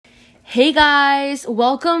Hey guys,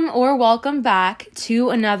 welcome back to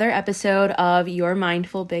another episode of Your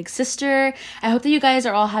Mindful Big Sister. I hope that you guys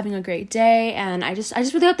are all having a great day, and I just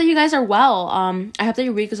really hope that you guys are well. I hope that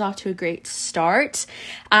your week is off to a great start.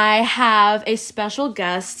 I have a special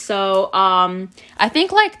guest. So, I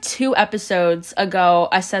think like 2 episodes ago,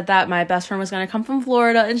 I said that my best friend was going to come from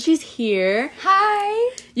Florida, and she's here.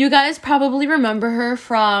 Hi! You guys probably remember her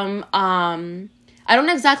from, I don't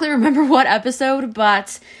exactly remember what episode,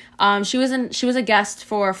 but she was a guest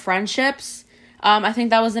for Friendships. I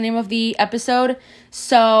think that was the name of the episode.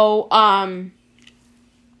 So,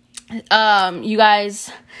 you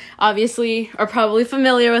guys obviously are probably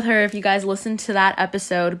familiar with her if you guys listened to that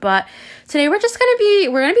episode. But today we're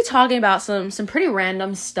gonna be talking about some pretty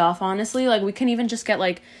random stuff, honestly. Like, we can even just get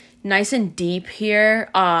like nice and deep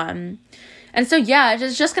here. And so yeah,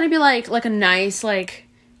 it's just gonna be like a nice like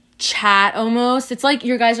chat almost. It's like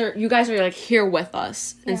you guys are like here with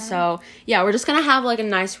us. Yeah. And so yeah, we're just gonna have like a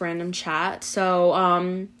nice random chat.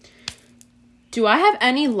 So do I have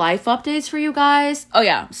any life updates for you guys? Oh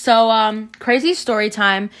yeah, so crazy story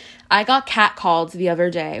time. I got catcalled the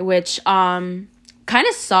other day, which kind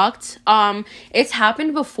of sucked. It's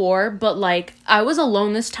happened before, but like I was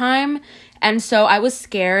alone this time, and so I was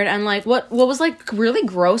scared. And like what was like really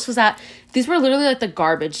gross was that these were literally like the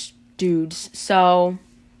garbage dudes. So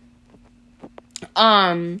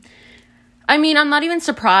I mean, I'm not even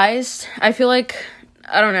surprised. I feel like,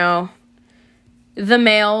 I don't know, the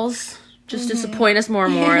males just disappoint us more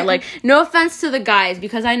and more. Like, no offense to the guys,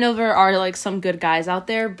 because I know there are, like, some good guys out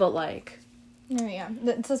there, but, like... Oh, yeah.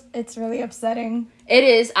 It's really upsetting. It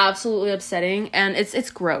is absolutely upsetting, and it's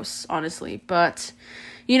gross, honestly. But,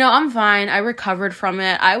 you know, I'm fine. I recovered from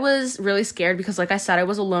it. I was really scared because, like I said, I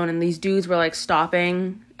was alone, and these dudes were, like,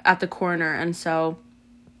 stopping at the corner, and so...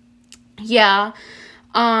 Yeah,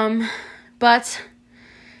 but,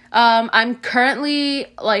 I'm currently,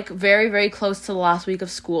 like, very, very close to the last week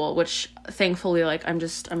of school, which, thankfully, like, I'm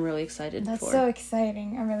really excited for. That's so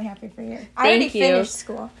exciting. I'm really happy for you. I already finished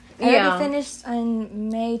school. I already finished on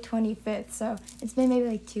May 25th, so it's been maybe,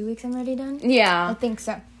 like, 2 weeks I'm already done? Yeah. I think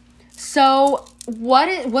so. So,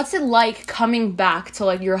 what's it like coming back to,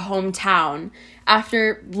 like, your hometown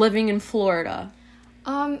after living in Florida?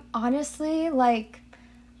 Honestly, like...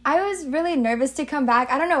 I was really nervous to come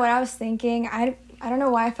back. I don't know what I was thinking. I don't know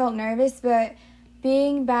why I felt nervous, but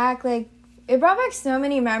being back, like, it brought back so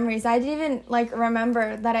many memories I didn't even, like,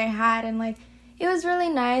 remember that I had. And, like, it was really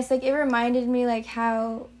nice. Like, it reminded me, like,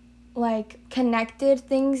 how, like, connected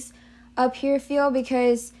things up here feel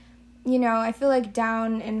because, you know, I feel like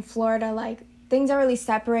down in Florida, like, things are really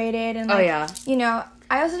separated. And, like, you know,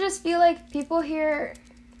 I also just feel like people here...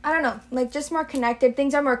 I don't know, like, just more connected.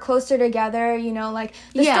 Things are more closer together, you know, like,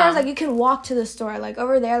 the stores, like, you can walk to the store. Like,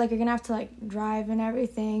 over there, like, you're gonna have to, like, drive and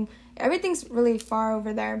everything. Everything's really far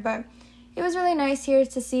over there, but it was really nice here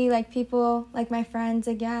to see, like, people, like, my friends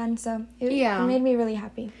again, so it made me really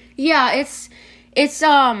happy. Yeah, it's, it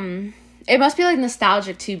must be, like,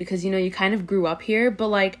 nostalgic, too, because, you know, you kind of grew up here, but,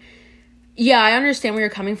 like, yeah, I understand where you're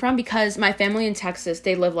coming from, because my family in Texas,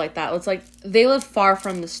 they live like that. It's, like, they live far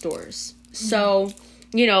from the stores, so...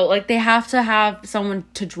 You know, like, they have to have someone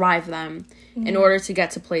to drive them in order to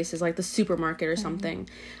get to places like the supermarket or something.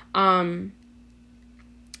 But,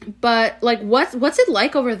 like, what's it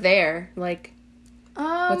like over there? Like,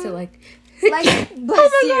 what's it like? Like,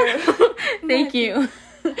 bless you. Thank you.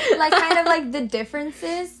 Like, kind of, like, the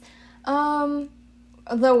differences. The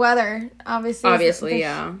weather, obviously, is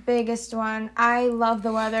the biggest one. I love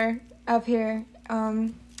the weather up here.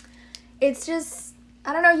 It's just...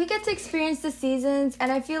 I don't know, you get to experience the seasons,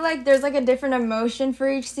 and I feel like there's, like, a different emotion for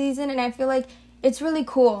each season, and I feel like it's really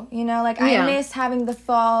cool, you know? Like, I miss having the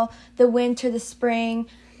fall, the winter, the spring,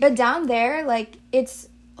 but down there, like, it's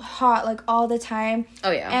hot, like, all the time. Oh,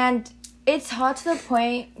 yeah. And it's hot to the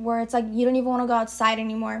point where it's, like, you don't even want to go outside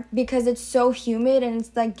anymore because it's so humid and it's,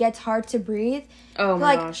 like, gets hard to breathe. Oh,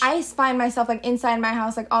 my gosh. I find myself, like, inside my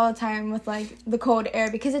house, like, all the time with, like, the cold air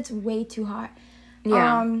because it's way too hot.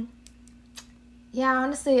 Yeah. Yeah,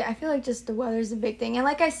 honestly, I feel like just the weather's a big thing. And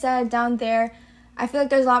like I said, down there, I feel like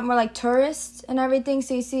there's a lot more, like, tourists and everything.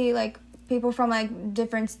 So you see, like, people from, like,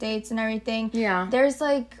 different states and everything. Yeah. There's,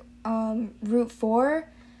 like, Route 4.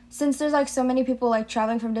 Since there's, like, so many people, like,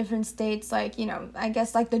 traveling from different states, like, you know, I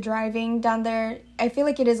guess, like, the driving down there, I feel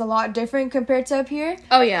like it is a lot different compared to up here.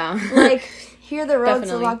 Oh, yeah. Like, here the roads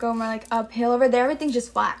a lot go more, like, uphill. Over there, everything's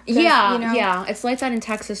just flat. Yeah, you know? Yeah. It's like that in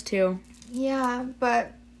Texas, too. Yeah,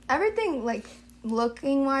 but everything, like...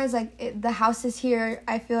 looking wise, like the houses here,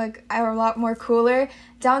 I feel like are a lot more cooler.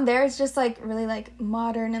 Down there, it's just like really like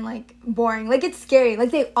modern and like boring. Like it's scary.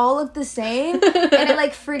 Like they all look the same, and it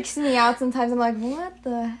like freaks me out sometimes. I'm like, what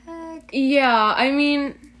the heck? Yeah, I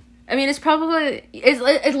mean, it's probably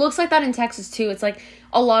it looks like that in Texas too. It's like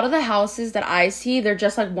a lot of the houses that I see, they're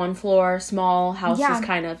just like one floor, small houses,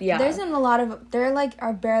 kind of. Yeah, there isn't a lot of. There like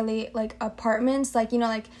are barely like apartments, like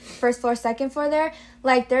like first floor, second floor. There,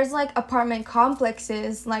 like there's like apartment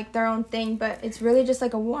complexes, like their own thing, but it's really just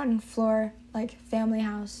like a one floor like family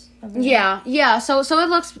house. Yeah. So it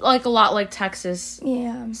looks like a lot like Texas.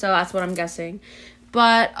 Yeah. So that's what I'm guessing,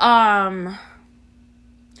 but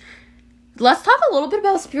let's talk a little bit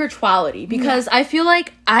about spirituality, because I feel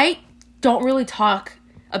like I don't really talk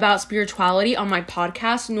about spirituality on my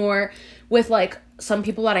podcast, nor with like some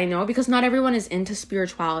people that I know, because not everyone is into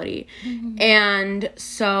spirituality. And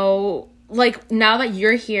so like now that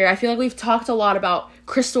you're here, I feel like we've talked a lot about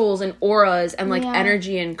crystals and auras and like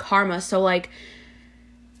energy and karma. So like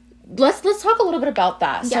let's talk a little bit about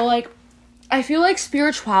that. So like I feel like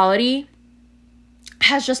spirituality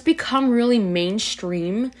has just become really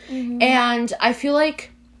mainstream, and I feel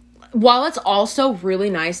like while it's also really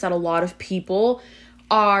nice that a lot of people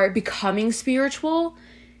are becoming spiritual,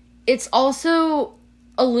 it's also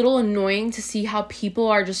a little annoying to see how people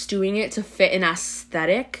are just doing it to fit an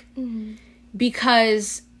aesthetic,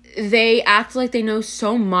 because they act like they know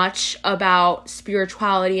so much about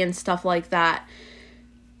spirituality and stuff like that.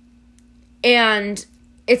 And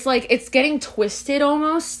it's like, it's getting twisted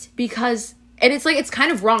almost, because, and it's like, it's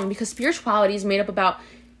kind of wrong, because spirituality is made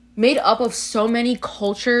up of so many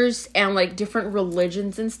cultures and like different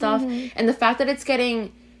religions and stuff. And the fact that it's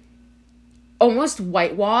getting almost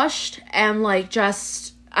whitewashed and like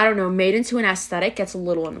just, I don't know, made into an aesthetic gets a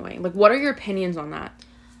little annoying. Like, what are your opinions on that?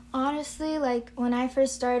 Honestly, like when I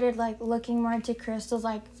first started like looking more into crystals,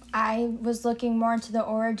 like I was looking more into the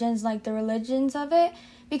origins, like the religions of it,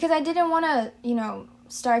 because I didn't want to,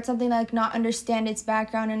 start something like not understand its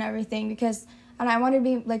background and everything, and I want to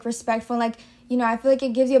be like respectful, like, I feel like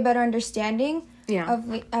it gives you a better understanding of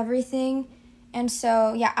like, everything. And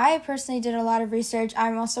so, I personally did a lot of research.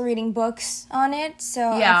 I'm also reading books on it,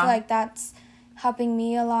 so I feel like that's helping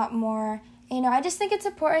me a lot more. I just think it's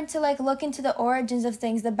important to like look into the origins of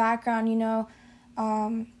things, the background,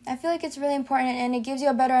 I feel like it's really important, and it gives you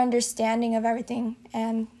a better understanding of everything.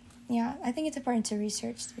 And I think it's important to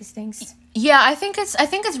research these things. Yeah, I think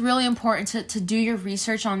it's really important to do your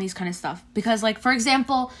research on these kind of stuff, because like, for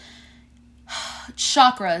example,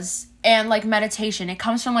 chakras and like meditation, it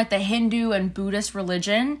comes from like the Hindu and Buddhist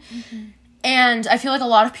religion. And I feel like a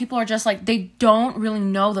lot of people are just like, they don't really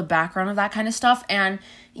know the background of that kind of stuff. And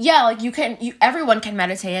like everyone can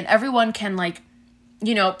meditate, and everyone can like,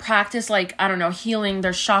 practice like, I don't know, healing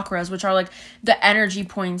their chakras, which are like the energy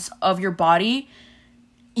points of your body.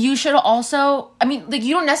 You should also, like,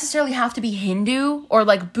 you don't necessarily have to be Hindu or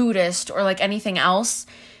like Buddhist or like anything else.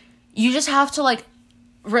 You just have to like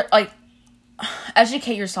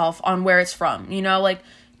educate yourself on where it's from, like,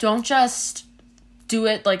 don't just do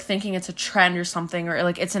it like thinking it's a trend or something, or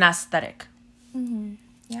like it's an aesthetic. So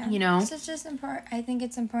it's just important. I think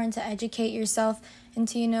it's important to educate yourself and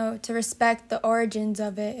to to respect the origins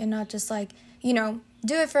of it, and not just like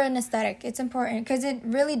do it for an aesthetic. It's important because it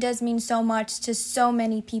really does mean so much to so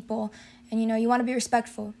many people, and you want to be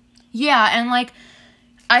respectful. And like,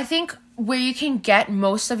 I think where you can get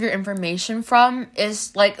most of your information from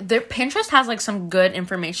is like, Pinterest has like some good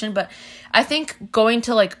information, but I think going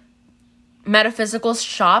to like metaphysical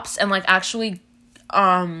shops and like actually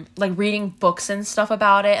like reading books and stuff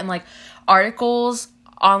about it, and like articles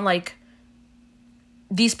on like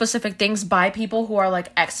these specific things by people who are like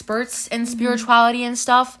experts in spirituality and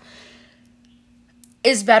stuff,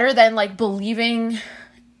 is better than like believing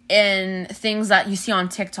in things that you see on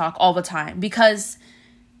TikTok all the time. Because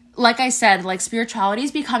like I said, like spirituality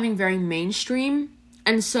is becoming very mainstream,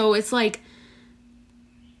 and so it's like,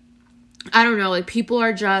 I don't know, like people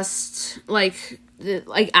are just like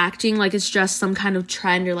acting like it's just some kind of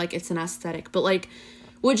trend, or like it's an aesthetic. But like,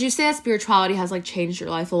 would you say that spirituality has like changed your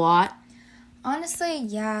life a lot? Honestly,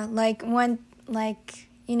 yeah. Like when, like,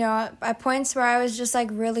 at points where I was just like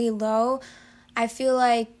really low, I feel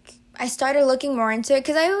like I started looking more into it,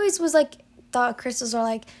 because I always was like, thought crystals are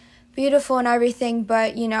like beautiful and everything,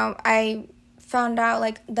 but I found out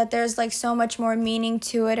like that there's like so much more meaning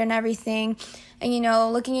to it and everything. And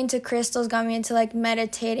looking into crystals got me into like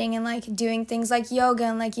meditating and like doing things like yoga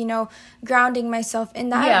and like grounding myself,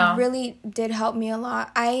 and that really did help me a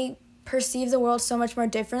lot. I perceive the world so much more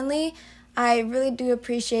differently. I really do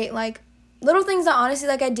appreciate like little things that honestly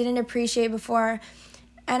like I didn't appreciate before.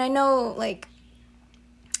 And I know like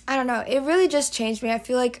I don't know. It really just changed me. I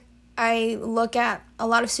feel like I look at a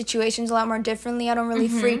lot of situations a lot more differently. I don't really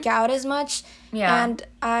freak out as much. Yeah. And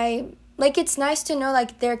it's nice to know,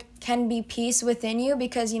 like, there can be peace within you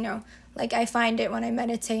because, you know, like, I find it when I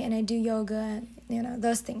meditate and I do yoga and, you know,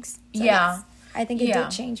 those things. So yeah. I think it did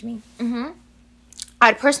change me.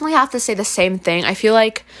 I'd personally have to say the same thing. I feel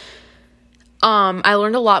like I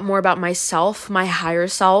learned a lot more about myself, my higher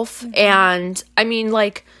self. And, I mean,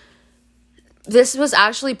 like, this was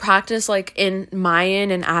actually practiced, like, in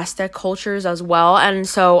Mayan and Aztec cultures as well. And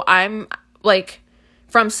so I'm, like,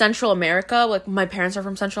 from Central America. Like, my parents are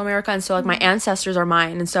from Central America, and so, like, my ancestors are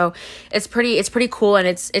Mayan. And so it's pretty cool, and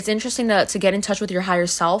it's interesting to get in touch with your higher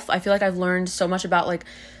self. I feel like I've learned so much about, like,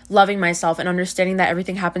 loving myself and understanding that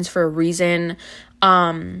everything happens for a reason.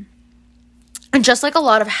 And just, like, a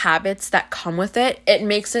lot of habits that come with it. It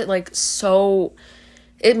makes it, like,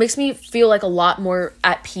 it makes me feel, like, a lot more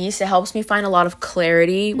at peace. It helps me find a lot of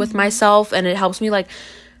clarity with myself, and it helps me, like,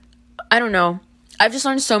 I don't know. I've just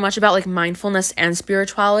learned so much about, like, mindfulness and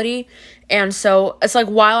spirituality. And so it's, like,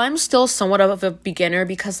 while I'm still somewhat of a beginner,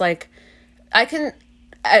 because, like, I can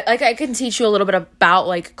teach you a little bit about,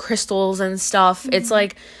 like, crystals and stuff. It's,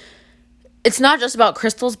 like, it's not just about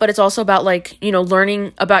crystals, but it's also about, like, you know,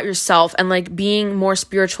 learning about yourself and, like, being more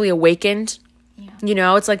spiritually awakened. You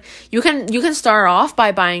know, it's like you can start off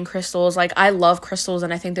by buying crystals. Like, I love crystals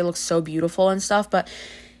and I think they look so beautiful and stuff, but,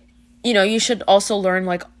 you know, you should also learn,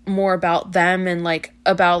 like, more about them and, like,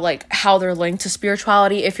 about, like, how they're linked to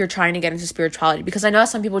spirituality if you're trying to get into spirituality, because I know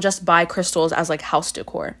some people just buy crystals as, like, house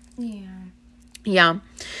decor. Yeah.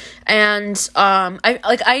 And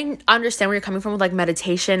I understand where you're coming from with, like,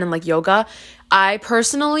 meditation and, like, yoga. I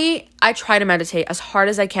try to meditate as hard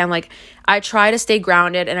as I can. Like, I try to stay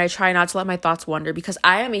grounded and I try not to let my thoughts wander, because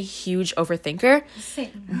I am a huge overthinker.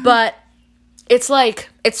 Same. But it's, like,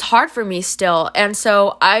 it's hard for me still. And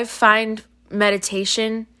so I find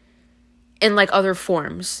meditation in, like, other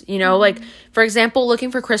forms, you know, like, for example, looking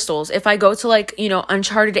for crystals. If I go to, like, you know,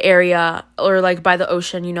 uncharted area or, like, by the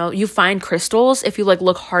ocean, you know, you find crystals if you, like,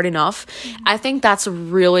 look hard enough. I think that's a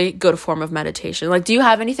really good form of meditation. Like, do you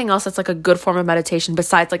have anything else that's, like, a good form of meditation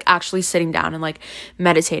besides, like, actually sitting down and, like,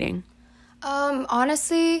 meditating?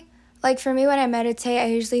 Honestly, like, for me, when I meditate, I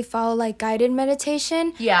usually follow, like, guided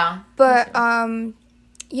meditation. Yeah. But,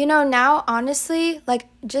 you know, now, honestly, like,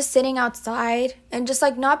 just sitting outside and just,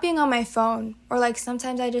 like, not being on my phone, or, like,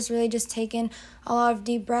 sometimes I just really just take in a lot of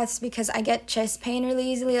deep breaths because I get chest pain really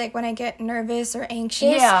easily, like, when I get nervous or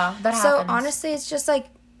anxious. Yeah, that happens. So, honestly, it's just, like,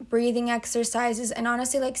 breathing exercises, and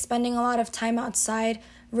honestly, like, spending a lot of time outside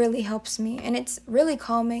really helps me, and it's really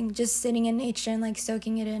calming just sitting in nature and, like,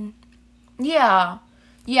 soaking it in. Yeah.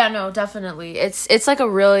 Yeah, no, definitely. It's like a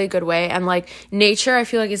really good way, and, like, nature, I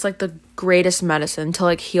feel like, is, like, the greatest medicine to,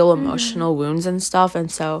 like, heal emotional wounds and stuff,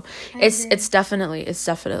 and so it's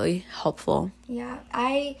definitely helpful. Yeah,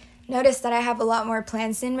 I noticed that I have a lot more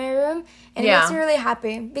plants in my room, and it makes me really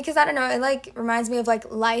happy, because, I don't know, it, like, reminds me of,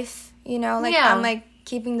 like, life, you know, like, I'm, like,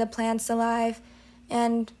 keeping the plants alive,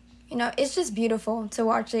 and, you know, it's just beautiful to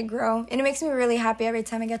watch it grow. And it makes me really happy every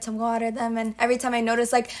time I get to water them. And every time I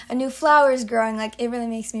notice, like, a new flower is growing. Like, it really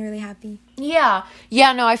makes me really happy. Yeah.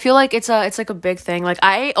 Yeah, no, I feel like it's like a big thing. Like,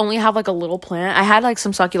 I only have, like, a little plant. I had, like,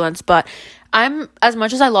 some succulents, but as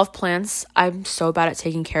much as I love plants, I'm so bad at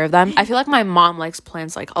taking care of them. I feel like my mom likes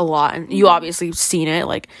plants, like, a lot. And you obviously have seen it.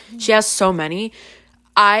 Like, she has so many.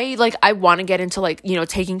 I want to get into, like, you know,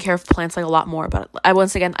 taking care of plants, like, a lot more. But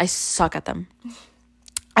once again, I suck at them.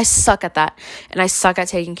 I suck at that, and I suck at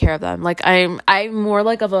taking care of them. Like, I'm more,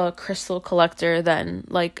 like, of a crystal collector than,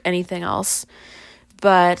 like, anything else.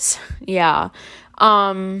 But yeah.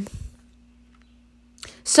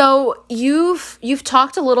 So you've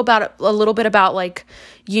talked a little bit about, like,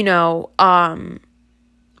 you know,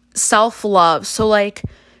 self-love. So, like,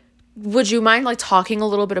 would you mind, like, talking a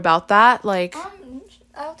little bit about that? Like,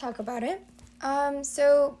 I'll talk about it.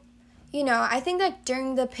 So, you know, I think that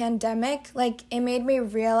during the pandemic, like, it made me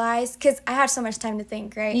realize, because I had so much time to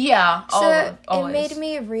think, right? Yeah, so always. It made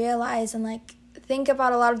me realize and, like, think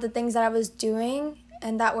about a lot of the things that I was doing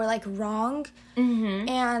and that were, like, wrong.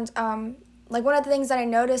 And, like, one of the things that I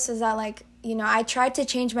noticed is that, like, you know, I tried to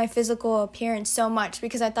change my physical appearance so much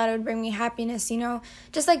because I thought it would bring me happiness, you know?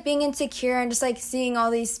 Just, like, being insecure and just, like, seeing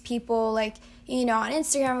all these people, like, you know, on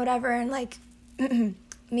Instagram or whatever, and, like,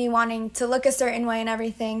 me wanting to look a certain way and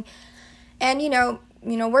everything. And, you know,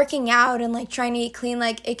 working out and, like, trying to eat clean,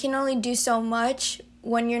 like, it can only do so much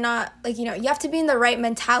when you're not, like, you know, you have to be in the right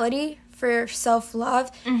mentality for self-love.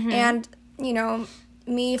 And, you know,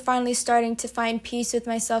 me finally starting to find peace with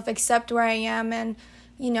myself, accept where I am, and,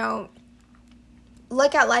 you know,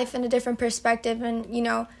 look at life in a different perspective and, you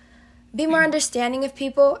know, be more understanding of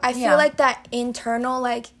people. I feel like that internal,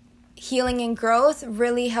 like, healing and growth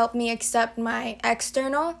really helped me accept my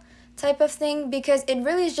external type of thing, because it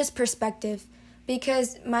really is just perspective.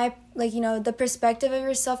 Because my, like, you know, the perspective of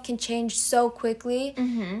yourself can change so quickly.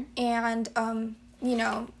 And, you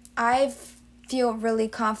know, I feel really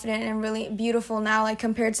confident and really beautiful now, like,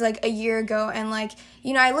 compared to, like, a year ago. And, like,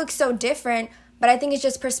 you know, I look so different, but I think it's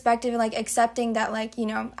just perspective and, like, accepting that, like, you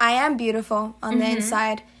know, I am beautiful on the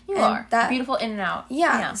inside. You are. That, beautiful in and out.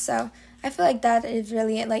 Yeah, so I feel like that is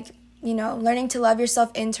really, like, you know, learning to love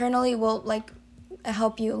yourself internally will, like,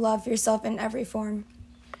 help you love yourself in every form.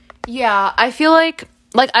 Yeah, I feel like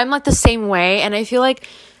I'm, like, the same way, and I feel like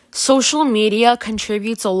social media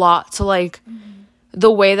contributes a lot to, like,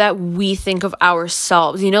 the way that we think of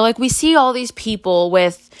ourselves. You know, like, we see all these people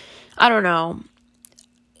with, I don't know,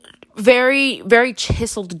 very, very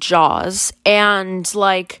chiseled jaws and,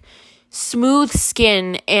 like, smooth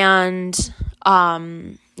skin and,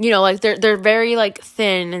 you know, like, they're very, like,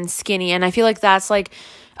 thin and skinny, and I feel like that's, like,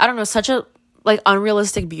 I don't know, such a, like,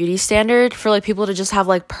 unrealistic beauty standard for, like, people to just have,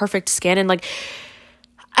 like, perfect skin. And, like,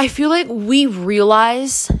 I feel like we don't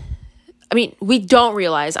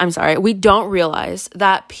realize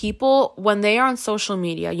that people, when they are on social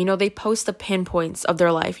media, you know, they post the pinpoints of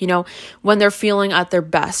their life, you know, when they're feeling at their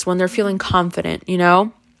best, when they're feeling confident, you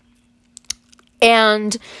know,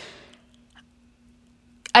 and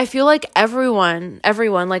I feel like everyone,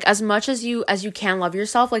 like, as much as you can love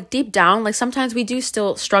yourself, like, deep down, like, sometimes we do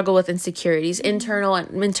still struggle with insecurities,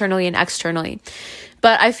 internally and externally.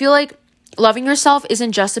 But I feel like loving yourself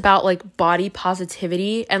isn't just about, like, body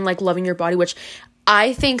positivity and, like, loving your body, which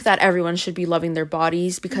I think that everyone should be loving their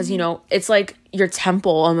bodies, because, you know, it's like your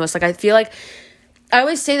temple almost. Like, I feel like I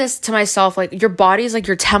always say this to myself, like, your body is like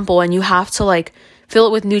your temple, and you have to, like, fill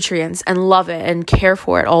it with nutrients and love it and care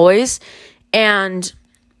for it always. And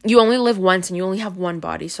you only live once and you only have one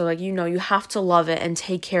body. So, like, you know, you have to love it and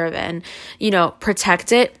take care of it and, you know,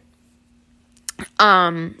 protect it.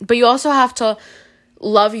 But you also have to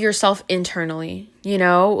love yourself internally, you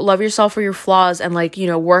know, love yourself for your flaws and, like, you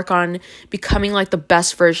know, work on becoming, like, the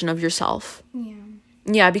best version of yourself.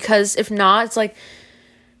 Yeah, because if not, it's like,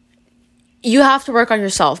 you have to work on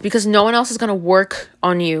yourself, because no one else is going to work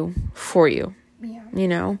on you for you, you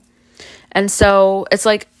know? And so it's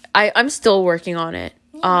like, I'm still working on it.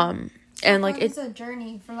 And, like, it's a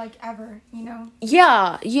journey for, like, ever, you know?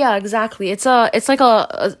 Yeah, exactly. It's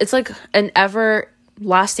like an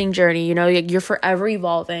ever-lasting journey, you know? You're forever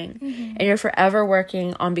evolving, and you're forever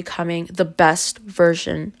working on becoming the best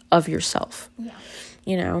version of yourself,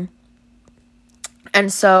 you know?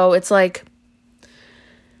 And so it's like,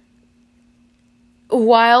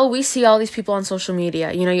 while we see all these people on social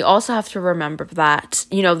media, you know, you also have to remember that,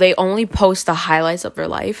 you know, they only post the highlights of their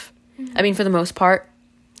life. I mean, for the most part.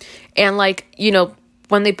 And, like, you know,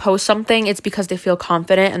 when they post something, it's because they feel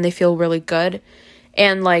confident and they feel really good.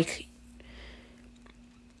 And, like,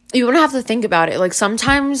 you don't have to think about it. Like,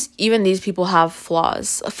 sometimes even these people have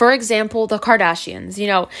flaws. For example, the Kardashians.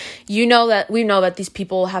 We know that these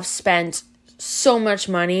people have spent so much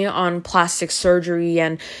money on plastic surgery,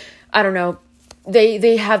 and I don't know,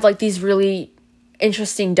 they have, like, these really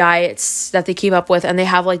interesting diets that they keep up with, and they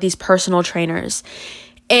have, like, these personal trainers.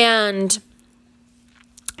 And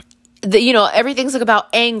everything's, like, about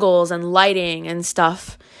angles and lighting and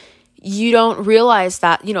stuff. You don't realize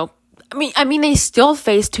that, you know, I mean, they still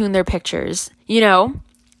Facetune their pictures, you know?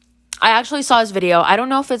 I actually saw this video. I don't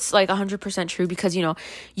know if it's, like, 100% true, because, you know,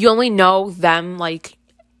 you only know them, like,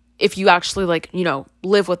 if you actually, like, you know,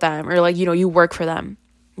 live with them, or, like, you know, you work for them.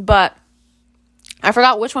 But I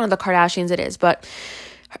forgot which one of the Kardashians it is, but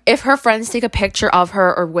if her friends take a picture of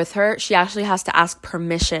her or with her, she actually has to ask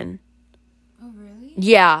permission. Oh, really?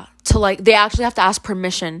 Yeah, they actually have to ask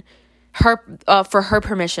permission, for her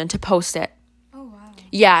permission to post it. Oh, wow.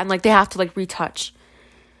 Yeah, and, like, they have to, like, retouch.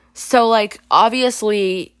 So, like,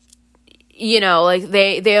 obviously, you know, like,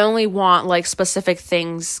 they only want, like, specific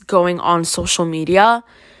things going on social media,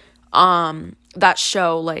 that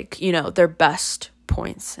show, like, you know, their best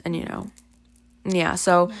points, and, you know, yeah,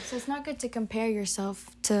 so it's not good to compare yourself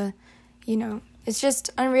to, you know, it's just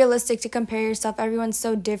unrealistic to compare yourself. Everyone's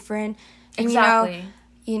so different. And, exactly.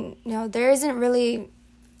 You know, there isn't really,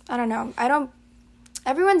 I don't know,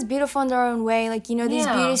 everyone's beautiful in their own way. Like, you know, these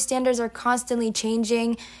beauty standards are constantly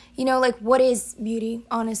changing. You know, like, what is beauty,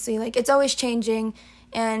 honestly? Like, it's always changing.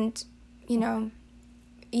 And, you know,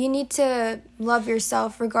 you need to love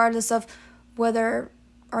yourself regardless of whether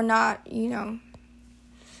or not, you know,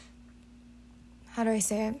 how do I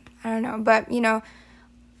say it? I don't know. But, you know,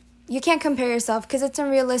 you can't compare yourself because it's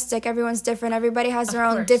unrealistic. Everyone's different. Everybody has their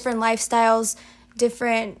own different lifestyles,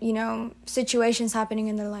 different, you know, situations happening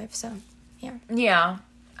in their life. So, yeah. Yeah.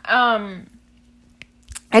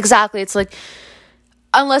 Exactly. It's like,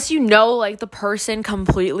 unless you know, like, the person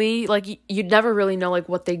completely, like, you'd never really know, like,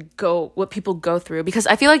 what people go through. Because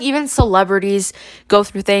I feel like even celebrities go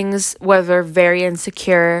through things where they're very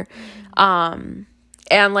insecure,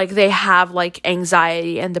 and, like, they have, like,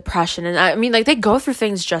 anxiety and depression. And, I mean, like, they go through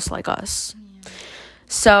things just like us. Yeah.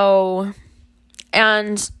 So,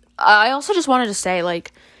 and I also just wanted to say,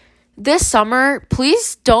 like, this summer,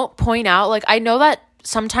 please don't point out, like, I know that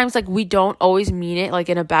sometimes, like, we don't always mean it, like,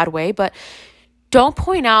 in a bad way, but don't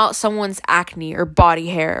point out someone's acne or body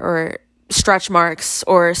hair or stretch marks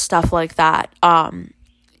or stuff like that.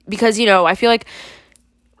 Because, you know, I feel like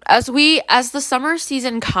as the summer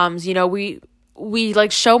season comes, you know, we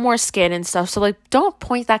like show more skin and stuff. So, like, don't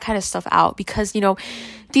point that kind of stuff out because, you know,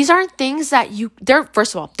 these aren't things that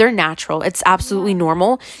first of all, they're natural. It's absolutely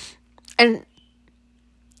normal. And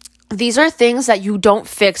these are things that you don't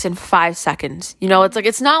fix in 5 seconds. You know, it's like,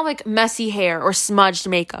 it's not like messy hair or smudged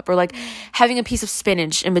makeup or like having a piece of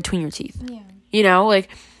spinach in between your teeth. Yeah. You know, like,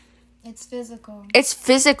 it's physical. It's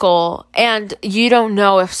physical. And you don't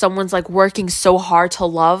know if someone's like working so hard to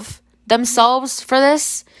love themselves for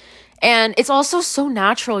this. And it's also so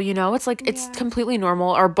natural, you know, it's like, it's completely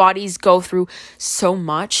normal. Our bodies go through so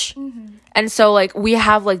much. Mm-hmm. And so, like, we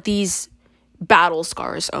have like these battle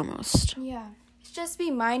scars almost. Yeah. Just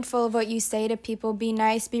be mindful of what you say to people. Be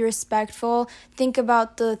nice, be respectful. Think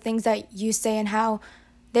about the things that you say and how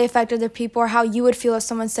they affect other people or how you would feel if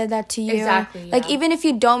someone said that to you. Exactly, yeah. Like, even if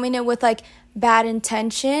you don't mean it with, like, bad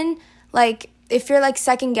intention, like, if you're, like,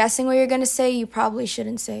 second-guessing what you're going to say, you probably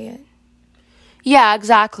shouldn't say it. Yeah,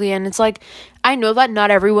 exactly. And it's like, I know that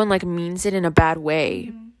not everyone, like, means it in a bad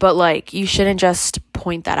way, but, like, you shouldn't just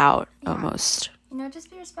point that out almost. You know,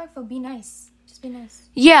 just be respectful. Be nice. Just be nice.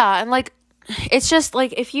 Yeah, and, like, it's just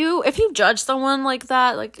like if you judge someone like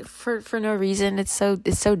that, like for no reason, it's so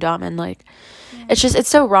dumb. And like it's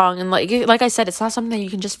so wrong. And like I said, it's not something that you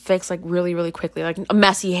can just fix like really, really quickly, like a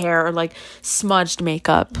messy hair or like smudged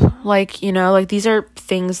makeup. Like, you know, like these are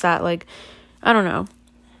things that, like, I don't know,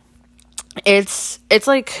 it's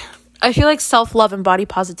like I feel like self-love and body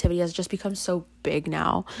positivity has just become so big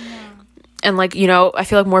now. And like, you know, I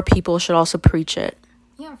feel like more people should also preach it.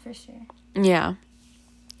 Yeah, for sure. Yeah.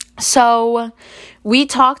 So we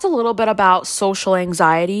talked a little bit about social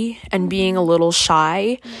anxiety and being a little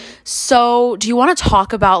shy. So do you want to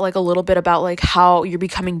talk about like a little bit about like how you're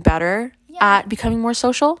becoming better at becoming more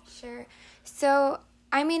social? Sure. So,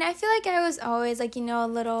 I mean, I feel like I was always like, you know, a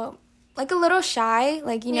little shy,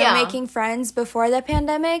 like, you know, making friends before the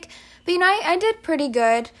pandemic. But, you know, I did pretty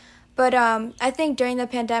good. But I think during the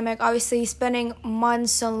pandemic, obviously spending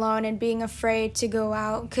months alone and being afraid to go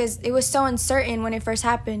out because it was so uncertain when it first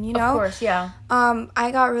happened, you know? Of course, yeah.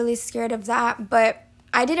 I got really scared of that, but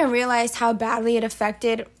I didn't realize how badly it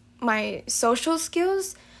affected my social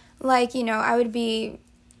skills. Like, you know, I would be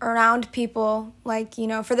around people, like, you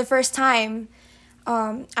know, for the first time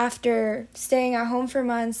after staying at home for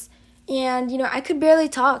months. And, you know, I could barely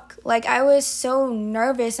talk. Like, I was so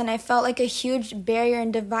nervous, and I felt like a huge barrier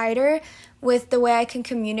and divider with the way I can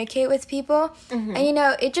communicate with people. Mm-hmm. And, you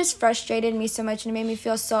know, it just frustrated me so much, and it made me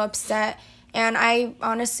feel so upset. And I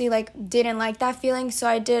honestly, like, didn't like that feeling, so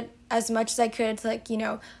I did as much as I could to, like, you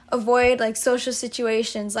know, avoid, like, social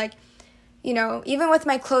situations. Like, you know, even with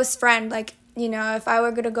my close friend, like, you know, if I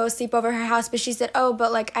were going to go sleep over her house, but she said, oh,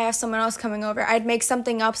 but, like, I have someone else coming over, I'd make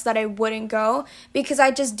something up so that I wouldn't go because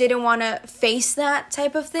I just didn't want to face that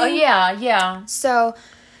type of thing. Oh, yeah. So,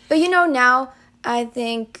 but, you know, now I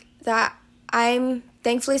think that I'm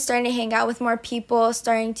thankfully starting to hang out with more people,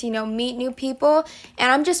 starting to, you know, meet new people,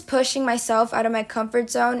 and I'm just pushing myself out of my comfort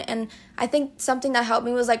zone. And I think something that helped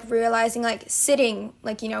me was, like, realizing, like, sitting,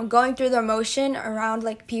 like, you know, going through the emotion around,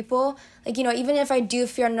 like, people. Like, you know, even if I do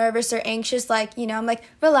feel nervous or anxious, like, you know, I'm like,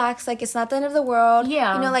 relax, like, it's not the end of the world.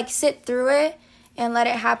 Yeah. You know, like, sit through it and let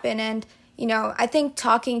it happen. And, you know, I think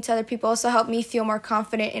talking to other people also helped me feel more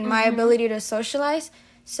confident in my ability to socialize.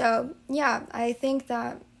 So, yeah, I think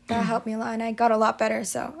that helped me a lot, and I got a lot better.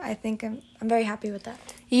 So I think I'm very happy with that.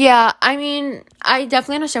 Yeah, I mean, I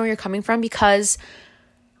definitely understand where you're coming from because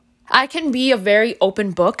I can be a very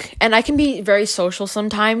open book, and I can be very social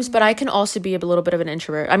sometimes, but I can also be a little bit of an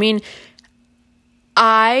introvert. I mean,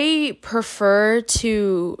 I prefer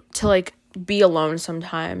to like be alone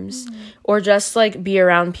sometimes, or just like be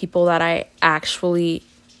around people that I actually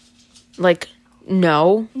like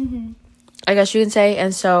know, I guess you can say.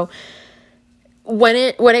 And so when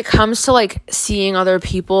it comes to like seeing other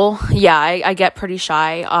people, yeah, I get pretty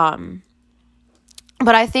shy.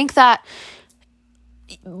 But I think that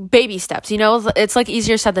baby steps, you know, it's like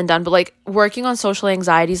easier said than done, but like working on social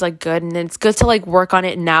anxiety is like good, and it's good to like work on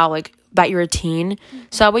it now, like that you're a teen,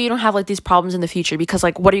 so that way you don't have like these problems in the future. Because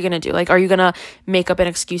like, what are you gonna do? Like, are you gonna make up an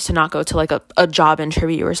excuse to not go to like a job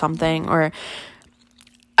interview or something? Or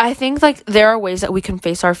I think like there are ways that we can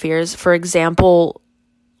face our fears. For example,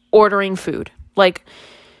 ordering food, like,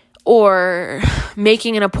 or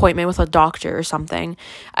making an appointment with a doctor or something.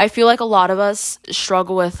 I feel like a lot of us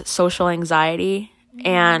struggle with social anxiety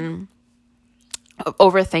and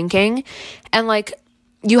overthinking, and like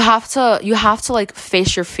you have to like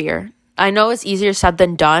face your fear. I know it's easier said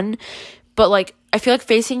than done, but like I feel like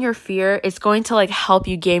facing your fear is going to like help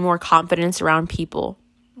you gain more confidence around people.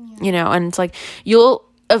 You know, and it's like you'll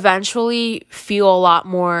eventually feel a lot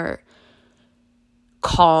more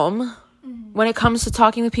calm when it comes to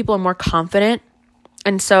talking with people, and more confident.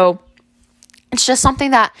 And so it's just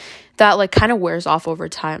something that like kind of wears off over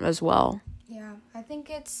time as well. Yeah, I think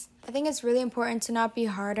it's really important to not be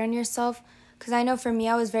hard on yourself, because I know for me,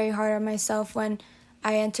 I was very hard on myself when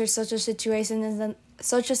I entered social situations and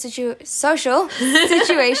social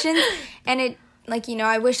situations, and it, like, you know,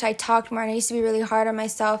 I wish I talked more, and I used to be really hard on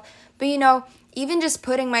myself. But, you know, even just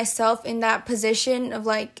putting myself in that position of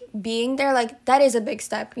like being there, like that is a big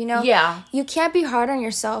step, you know? Yeah. You can't be hard on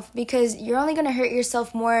yourself, because you're only going to hurt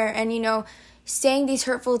yourself more. And, you know, saying these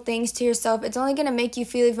hurtful things to yourself, it's only going to make you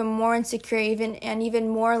feel even more insecure, even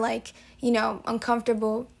more like, you know,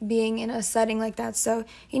 uncomfortable being in a setting like that. So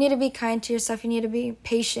you need to be kind to yourself. You need to be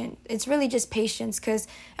patient. It's really just patience, because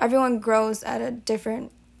everyone grows at a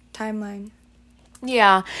different timeline.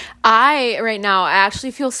 Yeah, right now I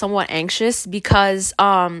actually feel somewhat anxious because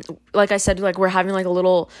like I said, like we're having like a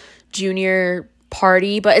little junior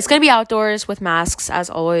party, but it's gonna be outdoors with masks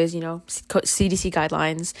as always, you know, CDC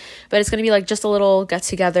guidelines. But it's gonna be like just a little get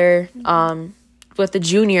together with the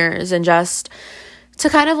juniors, and just to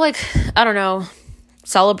kind of like, I don't know,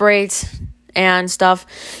 celebrate and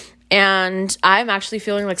stuff. And I'm actually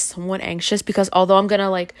feeling like somewhat anxious, because although I'm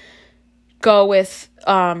gonna like go with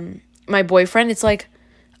my boyfriend, it's like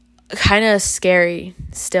kind of scary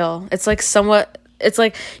still. It's like somewhat, it's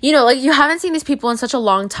like, you know, like you haven't seen these people in such a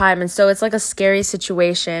long time, and so it's like a scary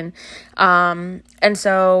situation. And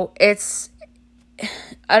so it's,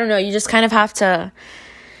 I don't know, you just kind of have to,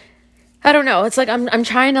 I don't know, it's like I'm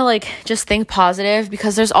trying to like just think positive,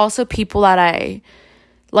 because there's also people that I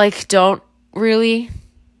like don't really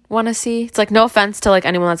want to see. It's like, no offense to like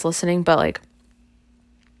anyone that's listening, but like,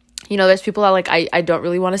 you know, there's people that like I don't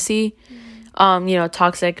really want to see, you know,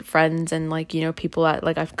 toxic friends, and like, you know, people that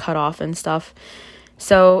like I've cut off and stuff.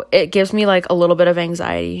 So it gives me like a little bit of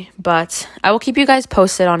anxiety, but I will keep you guys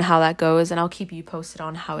posted on how that goes, and I'll keep you posted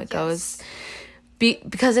on how it goes.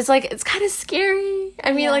 Because it's like, it's kind of scary.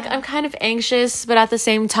 I mean, like I'm kind of anxious, but at the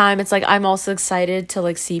same time, it's like I'm also excited to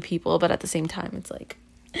like see people, but at the same time, it's like,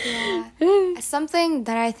 something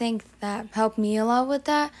that I think that helped me a lot with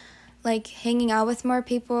that, like hanging out with more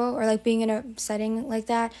people, or like being in a setting like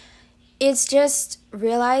that, it's just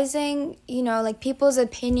realizing, you know, like people's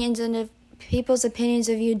opinions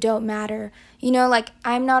of you don't matter. You know, like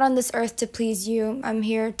I'm not on this earth to please you. I'm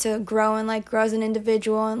here to grow and like grow as an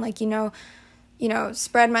individual, and like, you know,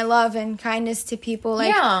 spread my love and kindness to people.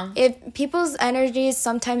 Like, if people's energies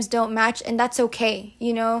sometimes don't match, and that's okay,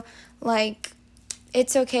 you know, like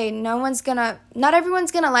it's okay. Not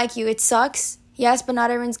everyone's gonna like you. It sucks. Yes, but not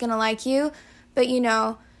everyone's going to like you. But, you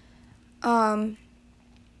know,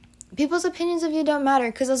 people's opinions of you don't matter,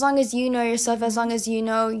 because as long as you know yourself, as long as you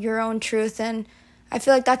know your own truth, and I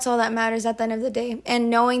feel like that's all that matters at the end of the day. And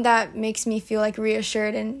knowing that makes me feel like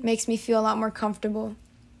reassured, and makes me feel a lot more comfortable.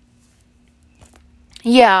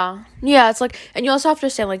 Yeah, it's like, and you also have to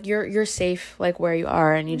understand, like, you're safe, like, where you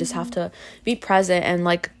are, and you just have to be present. And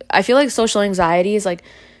like, I feel like social anxiety is like,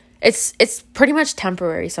 it's pretty much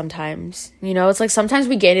temporary sometimes, you know. It's like sometimes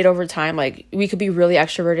we gain it over time. Like we could be really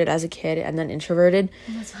extroverted as a kid and then introverted.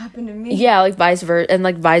 And that's happened to me. Yeah, like vice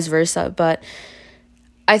versa. But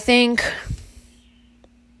I think,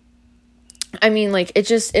 I mean, like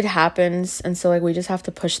it happens, and so like we just have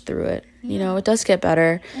to push through it. You know, it does get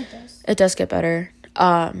better. It does get better.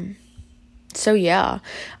 So yeah,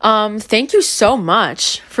 thank you so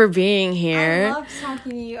much for being here. I love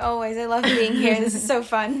talking to you always. I love being here. This is so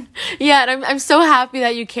fun. Yeah, and I'm so happy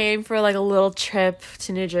that you came for like a little trip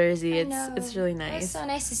to New Jersey. It's really nice. It was so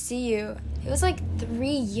nice to see you. It was like 3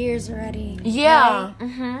 years already. Yeah.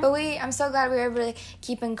 Right? But I'm so glad we were able to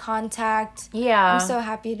keep in contact. Yeah. I'm so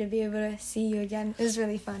happy to be able to see you again. It was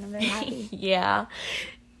really fun. I'm very happy. Yeah.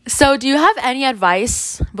 So do you have any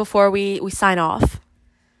advice before we sign off?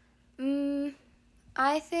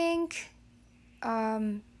 I think,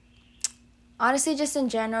 honestly, just in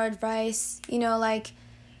general advice, like,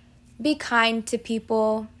 be kind to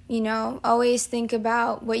people, always think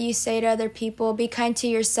about what you say to other people, be kind to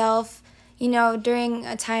yourself, during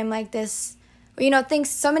a time like this,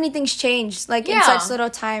 so many things change, like, in such little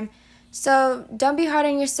time. So don't be hard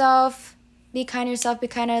on yourself, be kind to yourself, be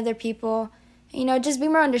kind to other people, just be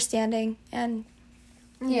more understanding, and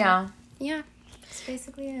yeah. That's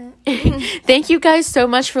basically it. Thank you guys so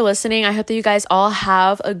much for listening. I hope that you guys all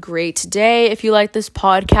have a great day. If you like this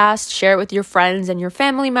podcast, share it with your friends and your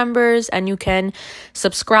family members, and you can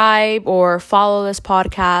subscribe or follow this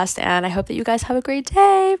podcast. And I hope that you guys have a great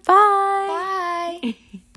day. Bye. Bye.